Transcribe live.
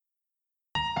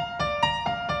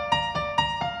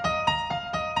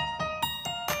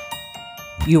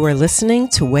You are listening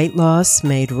to Weight Loss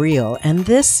Made Real, and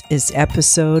this is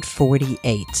episode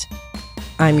 48.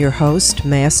 I'm your host,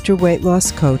 Master Weight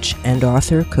Loss Coach and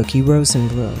author Cookie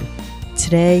Rosenblum.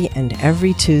 Today and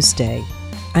every Tuesday,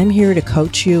 I'm here to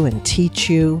coach you and teach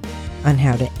you on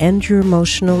how to end your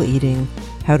emotional eating,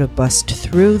 how to bust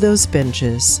through those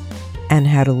binges, and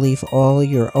how to leave all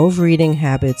your overeating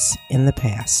habits in the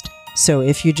past. So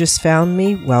if you just found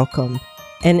me, welcome.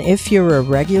 And if you're a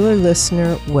regular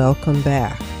listener, welcome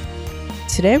back.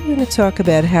 Today we're going to talk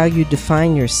about how you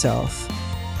define yourself.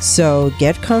 So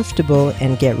get comfortable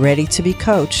and get ready to be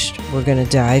coached. We're going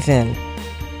to dive in.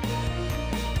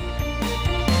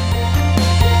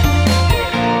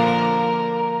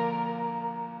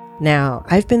 Now,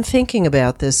 I've been thinking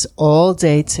about this all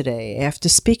day today after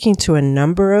speaking to a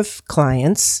number of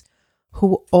clients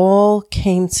who all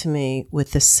came to me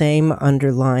with the same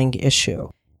underlying issue.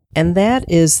 And that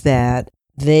is that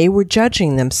they were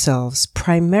judging themselves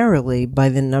primarily by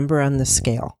the number on the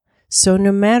scale. So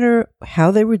no matter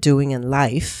how they were doing in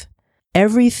life,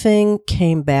 everything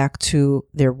came back to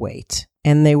their weight,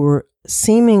 and they were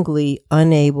seemingly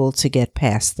unable to get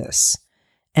past this.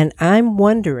 And I'm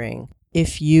wondering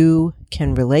if you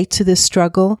can relate to this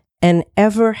struggle and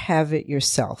ever have it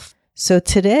yourself. So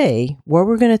today, what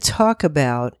we're going to talk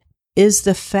about is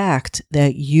the fact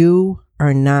that you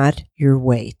are not your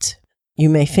weight. You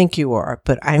may think you are,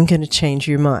 but I'm going to change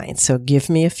your mind. So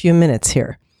give me a few minutes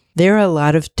here. There are a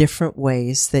lot of different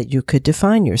ways that you could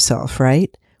define yourself, right?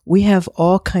 We have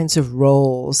all kinds of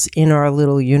roles in our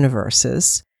little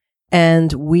universes,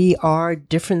 and we are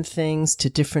different things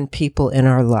to different people in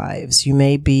our lives. You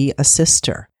may be a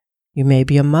sister. You may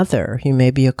be a mother. You may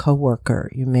be a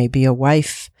coworker. You may be a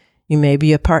wife. You may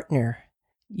be a partner.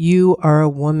 You are a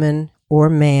woman or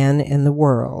man in the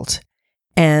world.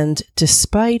 And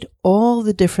despite all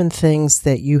the different things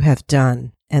that you have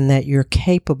done and that you're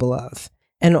capable of,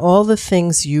 and all the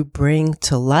things you bring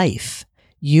to life,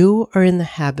 you are in the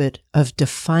habit of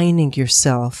defining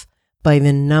yourself by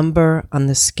the number on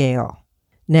the scale.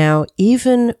 Now,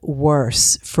 even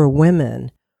worse for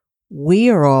women, we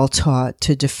are all taught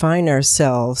to define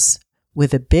ourselves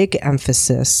with a big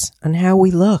emphasis on how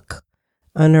we look,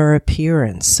 on our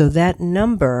appearance. So that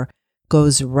number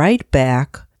goes right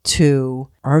back to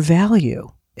our value.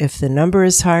 If the number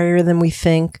is higher than we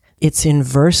think, it's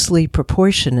inversely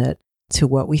proportionate to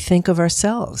what we think of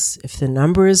ourselves. If the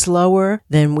number is lower,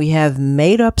 then we have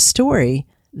made up story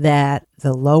that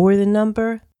the lower the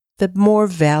number, the more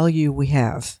value we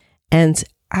have. And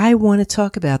I want to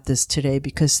talk about this today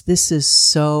because this is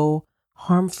so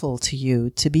harmful to you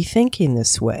to be thinking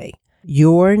this way.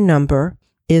 Your number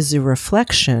is a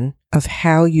reflection of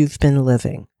how you've been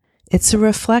living. It's a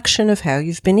reflection of how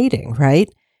you've been eating,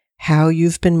 right? How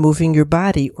you've been moving your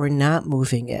body or not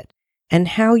moving it, and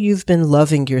how you've been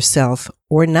loving yourself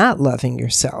or not loving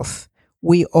yourself.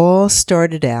 We all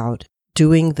started out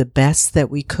doing the best that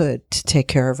we could to take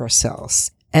care of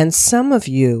ourselves. And some of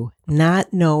you,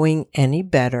 not knowing any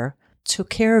better, took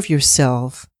care of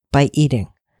yourself by eating.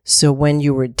 So when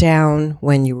you were down,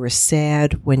 when you were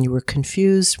sad, when you were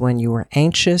confused, when you were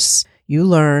anxious, you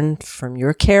learned from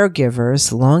your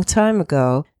caregivers a long time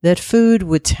ago that food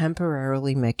would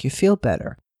temporarily make you feel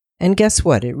better. And guess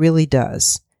what? It really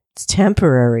does. It's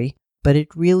temporary, but it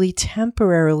really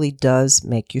temporarily does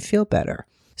make you feel better.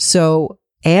 So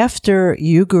after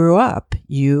you grew up,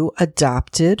 you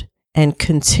adopted and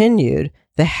continued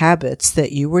the habits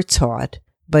that you were taught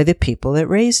by the people that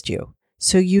raised you.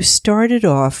 So you started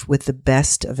off with the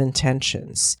best of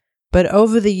intentions. But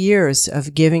over the years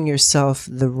of giving yourself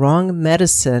the wrong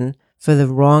medicine for the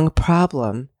wrong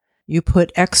problem, you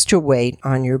put extra weight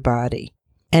on your body.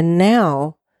 And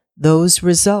now those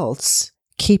results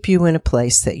keep you in a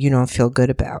place that you don't feel good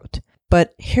about.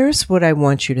 But here's what I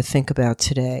want you to think about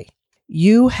today.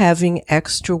 You having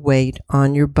extra weight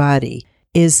on your body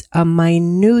is a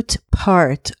minute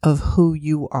part of who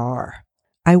you are.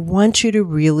 I want you to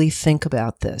really think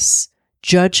about this.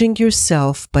 Judging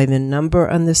yourself by the number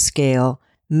on the scale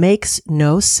makes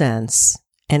no sense,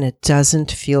 and it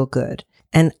doesn't feel good.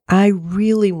 And I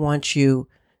really want you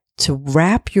to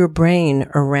wrap your brain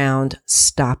around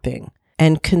stopping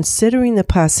and considering the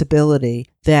possibility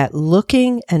that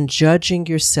looking and judging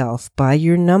yourself by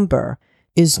your number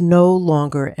is no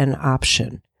longer an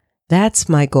option. That's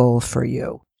my goal for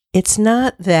you. It's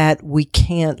not that we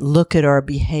can't look at our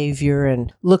behavior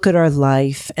and look at our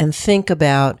life and think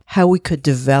about how we could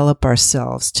develop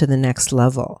ourselves to the next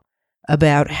level,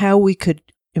 about how we could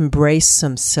embrace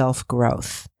some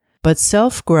self-growth. But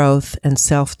self-growth and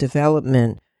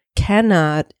self-development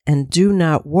cannot and do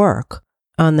not work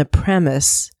on the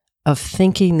premise of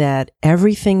thinking that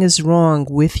everything is wrong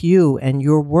with you and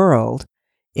your world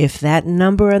if that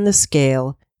number on the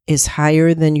scale is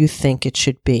higher than you think it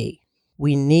should be.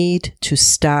 We need to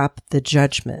stop the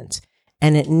judgment,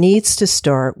 and it needs to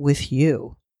start with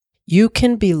you. You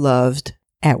can be loved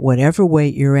at whatever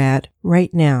weight you're at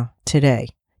right now, today.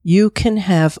 You can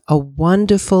have a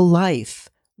wonderful life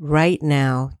right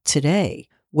now, today,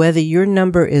 whether your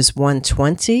number is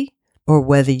 120 or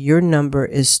whether your number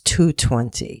is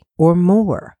 220 or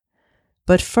more.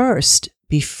 But first,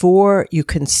 before you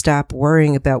can stop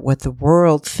worrying about what the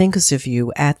world thinks of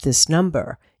you at this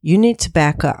number, you need to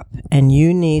back up and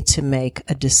you need to make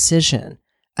a decision,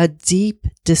 a deep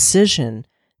decision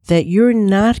that you're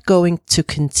not going to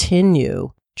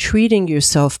continue treating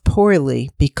yourself poorly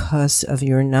because of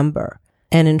your number.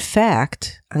 And in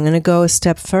fact, I'm going to go a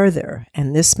step further,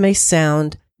 and this may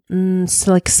sound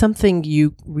like something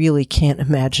you really can't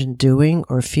imagine doing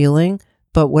or feeling,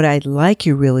 but what I'd like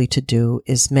you really to do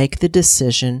is make the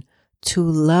decision to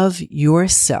love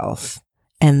yourself,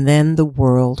 and then the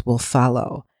world will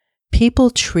follow. People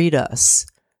treat us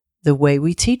the way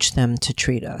we teach them to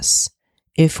treat us.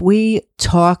 If we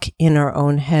talk in our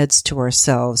own heads to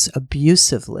ourselves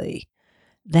abusively,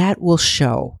 that will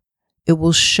show. It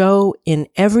will show in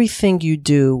everything you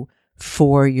do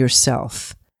for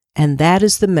yourself. And that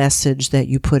is the message that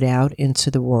you put out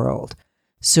into the world.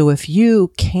 So if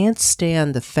you can't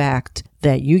stand the fact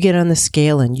that you get on the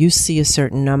scale and you see a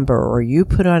certain number, or you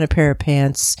put on a pair of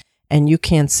pants and you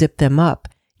can't zip them up,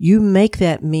 you make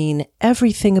that mean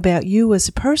everything about you as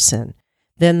a person,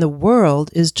 then the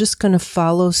world is just going to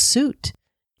follow suit.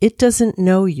 It doesn't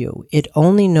know you. It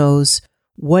only knows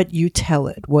what you tell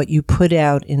it, what you put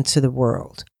out into the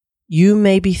world. You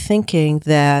may be thinking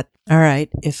that, all right,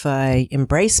 if I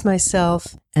embrace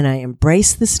myself and I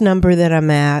embrace this number that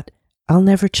I'm at, I'll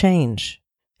never change.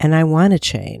 And I want to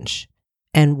change.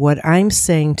 And what I'm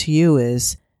saying to you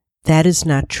is that is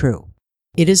not true.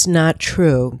 It is not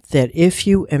true that if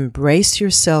you embrace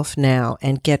yourself now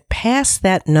and get past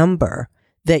that number,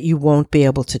 that you won't be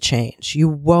able to change. You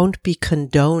won't be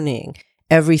condoning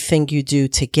everything you do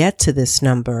to get to this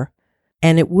number,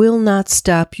 and it will not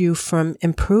stop you from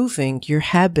improving your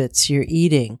habits, your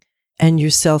eating, and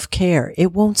your self-care.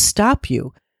 It won't stop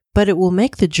you, but it will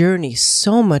make the journey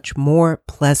so much more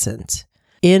pleasant.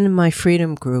 In my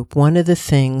Freedom Group, one of the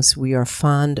things we are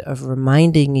fond of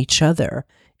reminding each other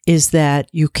is that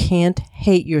you can't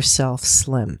hate yourself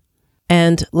slim.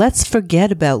 And let's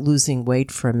forget about losing weight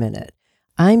for a minute.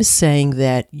 I'm saying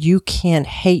that you can't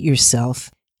hate yourself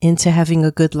into having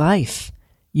a good life.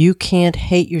 You can't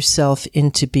hate yourself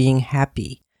into being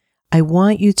happy. I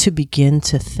want you to begin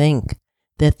to think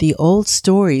that the old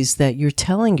stories that you're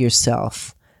telling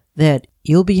yourself, that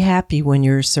you'll be happy when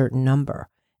you're a certain number,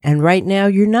 and right now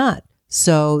you're not.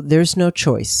 So there's no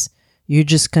choice. You're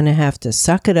just going to have to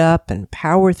suck it up and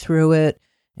power through it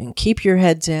and keep your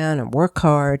head down and work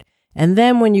hard. And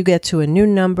then when you get to a new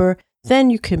number, then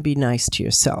you can be nice to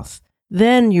yourself.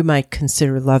 Then you might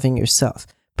consider loving yourself,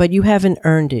 but you haven't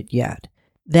earned it yet.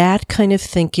 That kind of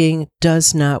thinking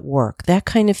does not work. That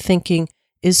kind of thinking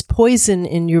is poison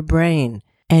in your brain,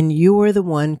 and you are the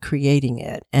one creating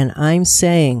it. And I'm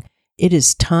saying it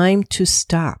is time to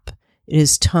stop. It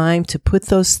is time to put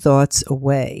those thoughts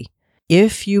away.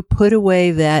 If you put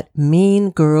away that mean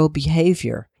girl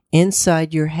behavior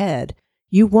inside your head,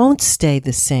 you won't stay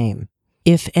the same.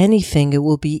 If anything, it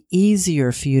will be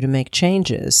easier for you to make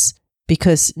changes,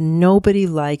 because nobody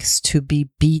likes to be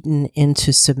beaten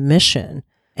into submission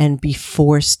and be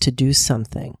forced to do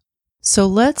something. So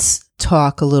let's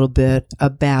talk a little bit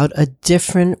about a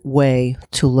different way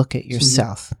to look at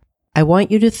yourself. I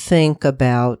want you to think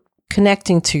about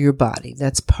connecting to your body.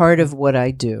 That's part of what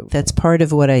I do. That's part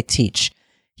of what I teach.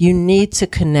 You need to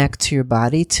connect to your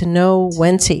body to know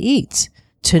when to eat,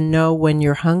 to know when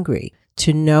you're hungry,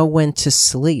 to know when to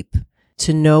sleep,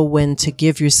 to know when to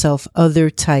give yourself other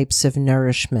types of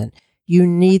nourishment. You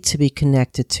need to be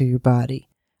connected to your body.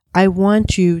 I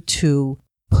want you to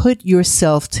put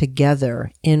yourself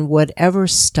together in whatever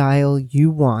style you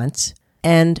want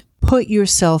and put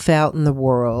yourself out in the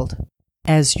world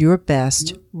as your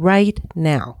best right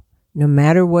now, no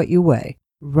matter what you weigh,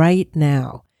 right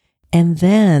now. And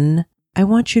then I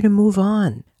want you to move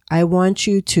on. I want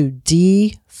you to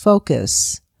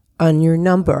defocus on your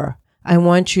number. I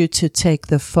want you to take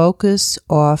the focus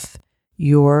off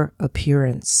your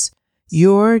appearance.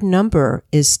 Your number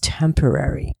is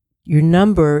temporary. Your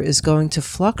number is going to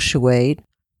fluctuate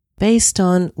based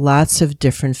on lots of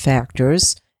different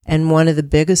factors, and one of the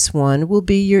biggest one will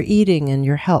be your eating and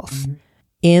your health.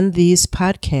 In these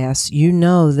podcasts, you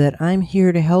know that I'm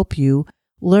here to help you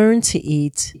learn to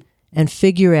eat and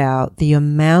figure out the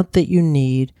amount that you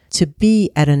need to be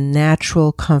at a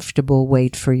natural, comfortable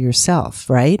weight for yourself,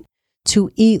 right? To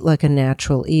eat like a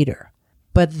natural eater.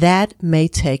 But that may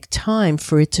take time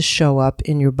for it to show up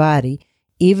in your body,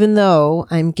 even though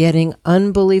I'm getting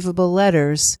unbelievable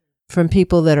letters from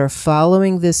people that are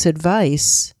following this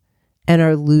advice and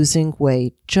are losing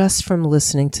weight just from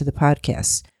listening to the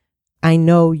podcast. I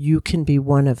know you can be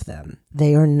one of them.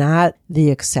 They are not the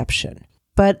exception.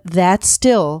 But that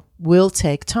still will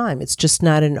take time. It's just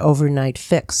not an overnight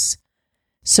fix.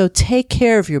 So take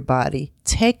care of your body.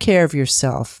 Take care of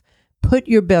yourself. Put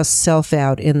your best self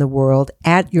out in the world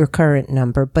at your current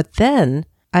number. But then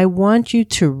I want you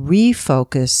to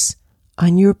refocus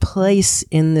on your place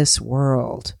in this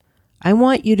world. I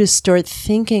want you to start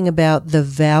thinking about the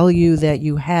value that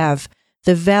you have,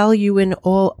 the value in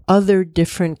all other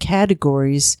different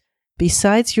categories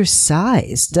besides your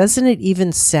size. Doesn't it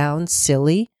even sound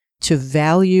silly to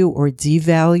value or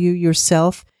devalue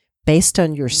yourself based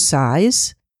on your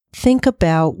size? Think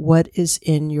about what is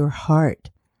in your heart.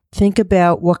 Think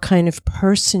about what kind of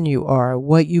person you are,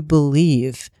 what you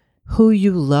believe, who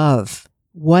you love,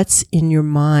 what's in your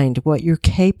mind, what you're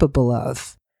capable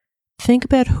of. Think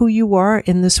about who you are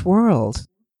in this world.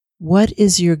 What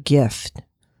is your gift?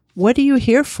 What are you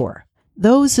here for?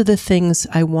 Those are the things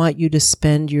I want you to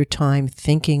spend your time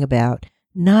thinking about,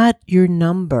 not your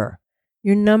number.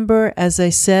 Your number, as I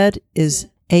said, is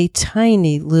a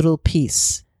tiny little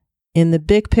piece. In the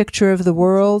big picture of the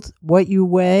world, what you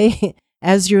weigh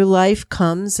as your life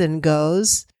comes and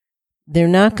goes, they're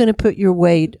not going to put your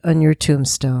weight on your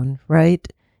tombstone, right?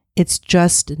 It's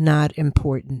just not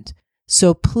important.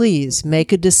 So please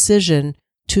make a decision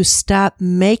to stop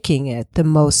making it the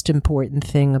most important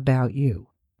thing about you.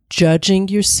 Judging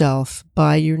yourself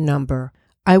by your number,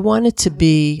 I want it to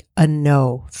be a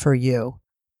no for you.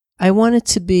 I want it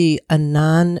to be a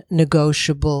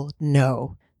non-negotiable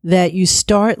no, that you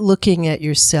start looking at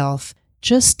yourself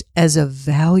just as a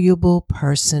valuable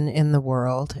person in the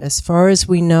world. As far as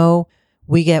we know,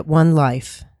 we get one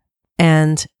life.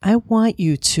 And I want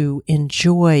you to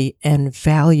enjoy and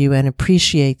value and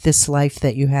appreciate this life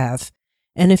that you have.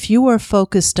 And if you are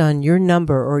focused on your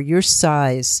number or your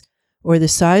size or the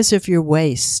size of your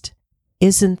waist,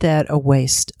 isn't that a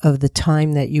waste of the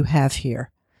time that you have here?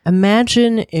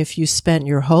 Imagine if you spent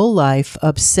your whole life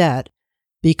upset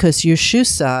because your shoe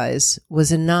size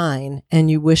was a 9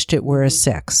 and you wished it were a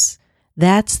 6.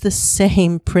 That's the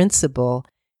same principle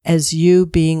as you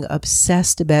being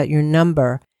obsessed about your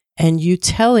number and you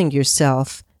telling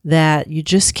yourself that you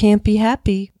just can't be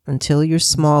happy until you're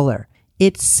smaller.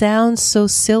 It sounds so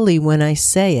silly when I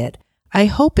say it. I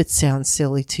hope it sounds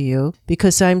silly to you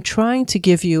because I'm trying to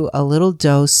give you a little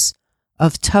dose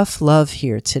of tough love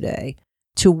here today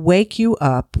to wake you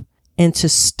up and to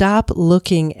stop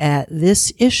looking at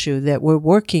this issue that we're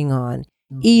working on,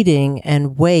 eating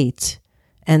and weight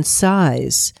and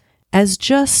size, as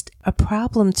just a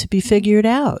problem to be figured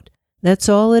out. That's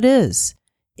all it is.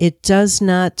 It does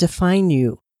not define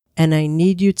you, and I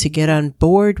need you to get on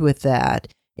board with that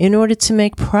in order to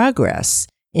make progress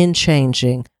in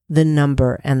changing the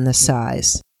number and the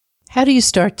size. How do you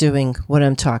start doing what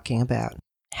I'm talking about?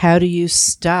 How do you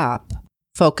stop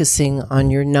focusing on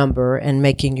your number and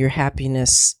making your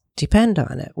happiness depend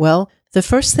on it? Well, the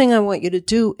first thing I want you to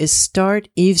do is start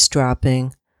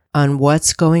eavesdropping on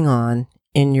what's going on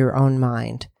in your own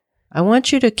mind. I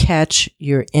want you to catch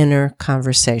your inner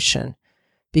conversation,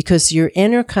 because your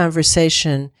inner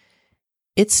conversation,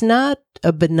 it's not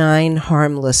a benign,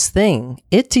 harmless thing.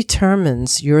 It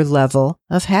determines your level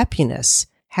of happiness,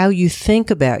 how you think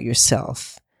about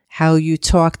yourself, how you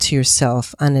talk to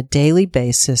yourself on a daily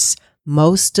basis.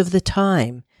 Most of the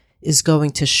time is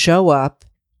going to show up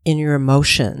in your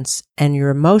emotions, and your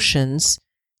emotions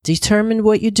determine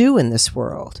what you do in this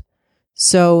world.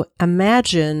 So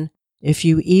imagine if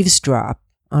you eavesdrop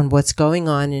on what's going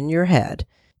on in your head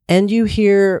and you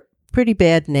hear pretty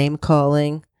bad name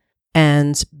calling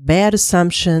and bad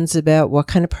assumptions about what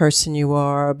kind of person you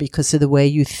are because of the way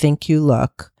you think you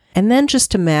look. And then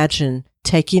just imagine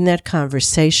taking that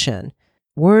conversation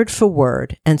word for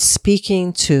word and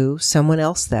speaking to someone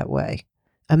else that way.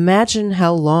 Imagine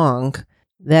how long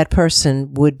that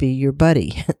person would be your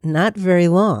buddy. Not very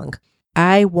long.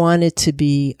 I want it to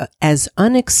be as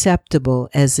unacceptable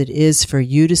as it is for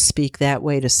you to speak that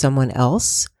way to someone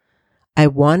else. I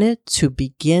want it to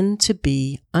begin to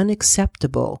be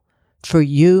unacceptable for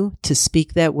you to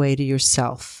speak that way to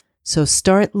yourself. So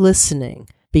start listening.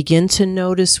 Begin to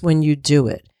notice when you do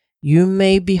it. You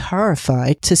may be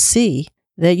horrified to see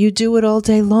that you do it all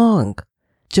day long.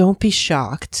 Don't be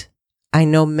shocked. I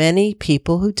know many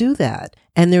people who do that,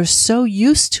 and they're so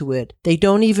used to it, they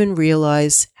don't even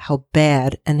realize how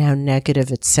bad and how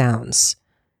negative it sounds.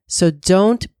 So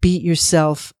don't beat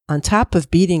yourself on top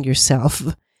of beating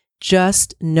yourself.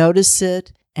 Just notice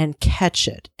it and catch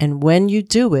it. And when you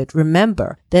do it,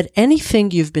 remember that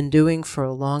anything you've been doing for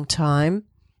a long time,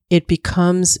 it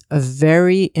becomes a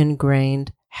very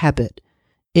ingrained habit.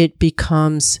 It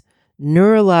becomes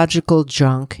neurological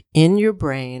junk in your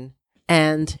brain.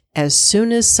 And as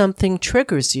soon as something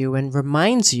triggers you and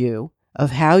reminds you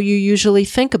of how you usually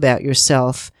think about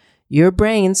yourself, your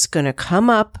brain's going to come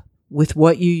up with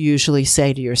what you usually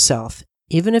say to yourself.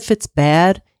 Even if it's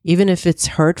bad, even if it's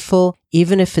hurtful,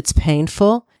 even if it's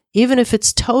painful, even if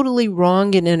it's totally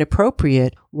wrong and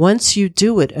inappropriate, once you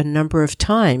do it a number of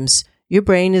times, your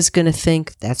brain is going to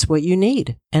think that's what you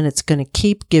need. And it's going to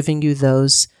keep giving you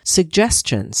those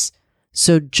suggestions.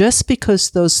 So just because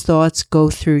those thoughts go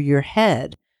through your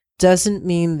head doesn't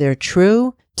mean they're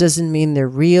true, doesn't mean they're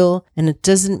real, and it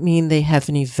doesn't mean they have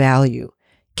any value.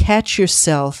 Catch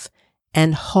yourself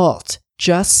and halt.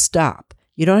 Just stop.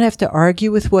 You don't have to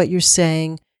argue with what you're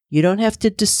saying. You don't have to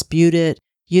dispute it.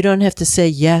 You don't have to say,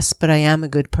 yes, but I am a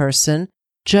good person.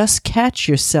 Just catch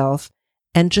yourself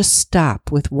and just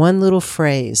stop with one little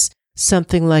phrase,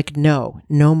 something like, no,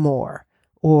 no more.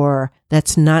 Or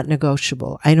that's not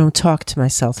negotiable. I don't talk to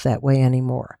myself that way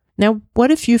anymore. Now, what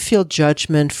if you feel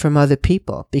judgment from other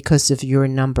people because of your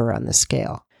number on the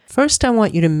scale? First, I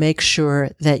want you to make sure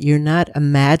that you're not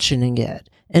imagining it.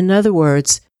 In other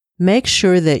words, make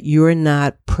sure that you're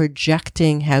not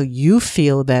projecting how you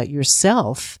feel about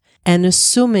yourself and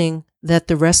assuming that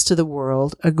the rest of the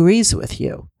world agrees with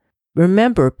you.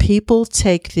 Remember, people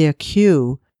take their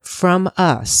cue from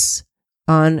us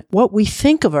on what we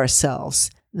think of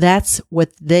ourselves. That's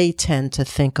what they tend to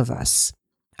think of us.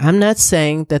 I'm not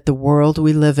saying that the world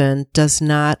we live in does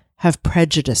not have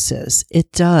prejudices.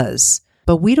 It does.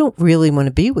 But we don't really want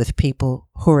to be with people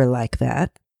who are like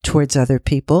that towards other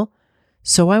people.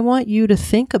 So I want you to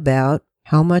think about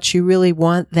how much you really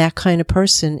want that kind of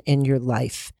person in your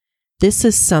life. This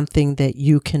is something that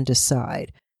you can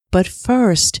decide. But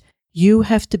first, you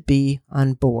have to be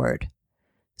on board.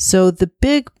 So the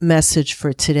big message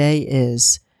for today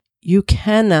is you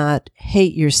cannot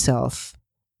hate yourself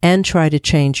and try to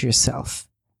change yourself.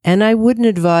 And I wouldn't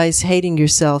advise hating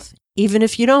yourself even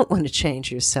if you don't want to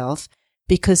change yourself,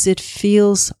 because it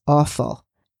feels awful.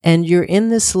 And you're in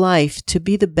this life to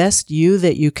be the best you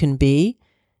that you can be.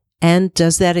 And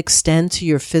does that extend to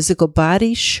your physical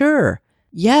body? Sure.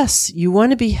 Yes, you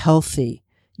want to be healthy.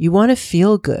 You want to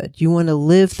feel good. You want to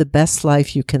live the best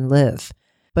life you can live.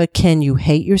 But can you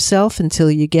hate yourself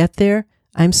until you get there?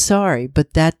 I'm sorry,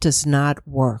 but that does not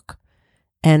work.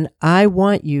 And I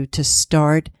want you to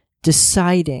start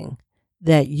deciding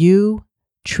that you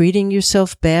treating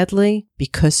yourself badly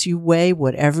because you weigh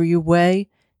whatever you weigh,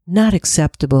 not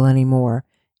acceptable anymore.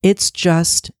 It's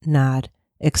just not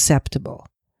acceptable.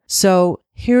 So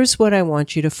here's what I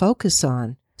want you to focus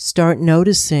on. Start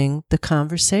noticing the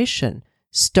conversation.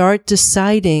 Start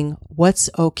deciding what's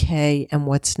okay and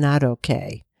what's not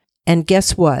okay. And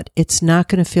guess what? It's not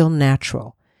going to feel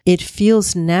natural. It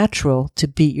feels natural to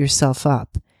beat yourself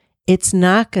up. It's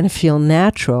not going to feel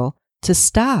natural to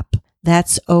stop.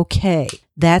 That's okay.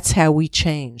 That's how we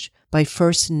change, by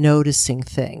first noticing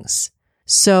things.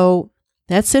 So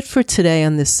that's it for today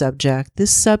on this subject.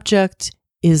 This subject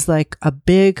is like a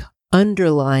big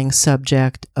underlying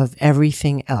subject of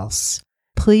everything else.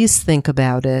 Please think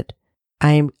about it.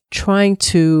 I'm trying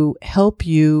to help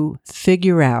you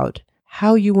figure out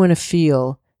how you want to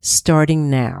feel starting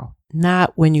now,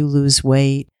 not when you lose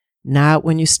weight, not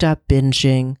when you stop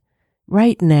binging.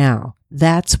 Right now,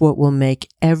 that's what will make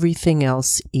everything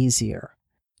else easier.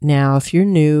 Now, if you're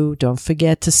new, don't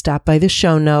forget to stop by the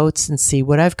show notes and see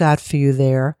what I've got for you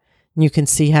there. And you can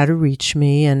see how to reach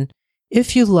me. And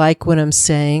if you like what I'm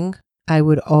saying, I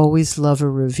would always love a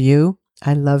review.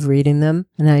 I love reading them,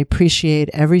 and I appreciate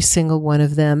every single one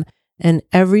of them and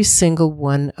every single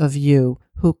one of you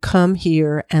who come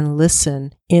here and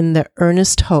listen in the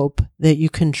earnest hope that you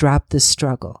can drop this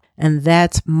struggle. And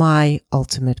that's my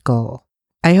ultimate goal.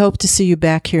 I hope to see you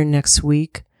back here next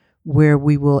week, where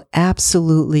we will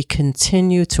absolutely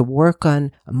continue to work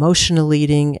on emotional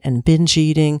eating and binge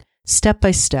eating step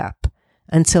by step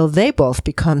until they both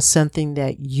become something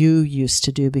that you used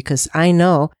to do, because I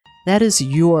know that is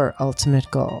your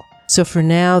ultimate goal. So for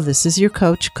now, this is your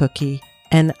Coach Cookie,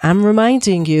 and I'm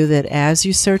reminding you that as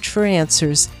you search for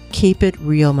answers, keep it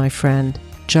real, my friend,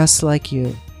 just like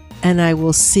you. And I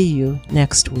will see you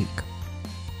next week.